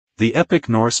The epic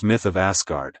Norse myth of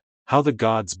Asgard, how the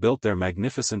gods built their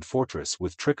magnificent fortress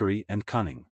with trickery and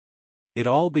cunning. It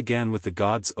all began with the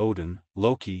gods Odin,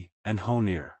 Loki, and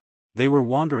Honir. They were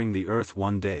wandering the earth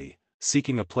one day,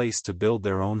 seeking a place to build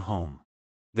their own home.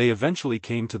 They eventually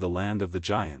came to the land of the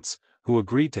giants, who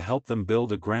agreed to help them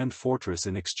build a grand fortress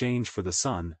in exchange for the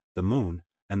sun, the moon,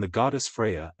 and the goddess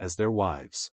Freya as their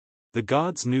wives. The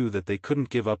gods knew that they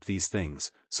couldn't give up these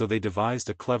things, so they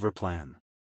devised a clever plan.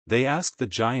 They asked the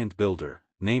giant builder,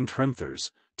 named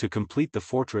Hrimthurs, to complete the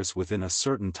fortress within a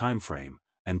certain time frame,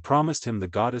 and promised him the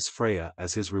goddess Freya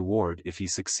as his reward if he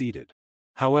succeeded.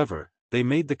 However, they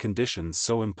made the conditions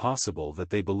so impossible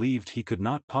that they believed he could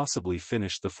not possibly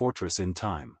finish the fortress in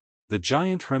time. The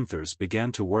giant Hrimthurs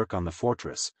began to work on the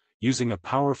fortress, using a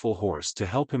powerful horse to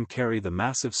help him carry the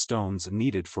massive stones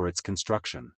needed for its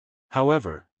construction.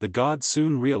 However, the gods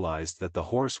soon realized that the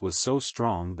horse was so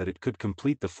strong that it could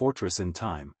complete the fortress in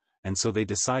time, and so they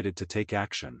decided to take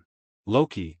action.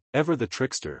 Loki, ever the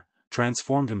trickster,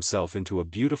 transformed himself into a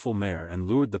beautiful mare and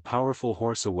lured the powerful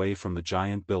horse away from the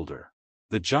giant builder.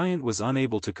 The giant was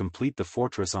unable to complete the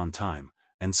fortress on time,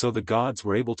 and so the gods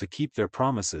were able to keep their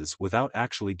promises without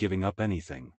actually giving up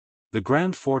anything. The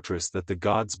grand fortress that the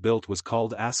gods built was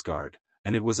called Asgard,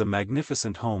 and it was a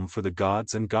magnificent home for the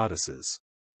gods and goddesses.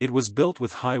 It was built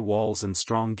with high walls and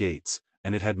strong gates,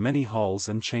 and it had many halls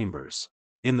and chambers.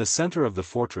 In the center of the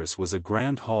fortress was a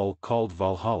grand hall called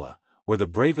Valhalla, where the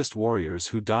bravest warriors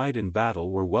who died in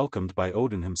battle were welcomed by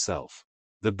Odin himself.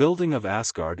 The building of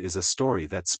Asgard is a story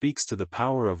that speaks to the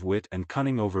power of wit and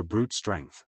cunning over brute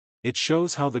strength. It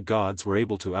shows how the gods were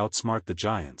able to outsmart the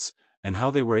giants, and how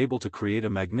they were able to create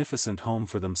a magnificent home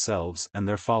for themselves and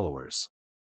their followers.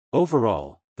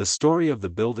 Overall, the story of the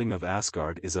building of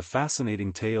Asgard is a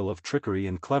fascinating tale of trickery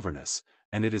and cleverness,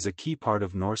 and it is a key part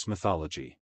of Norse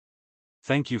mythology.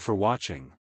 Thank you for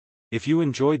watching. If you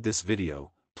enjoyed this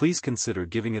video, please consider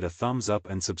giving it a thumbs up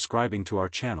and subscribing to our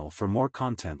channel for more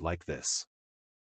content like this.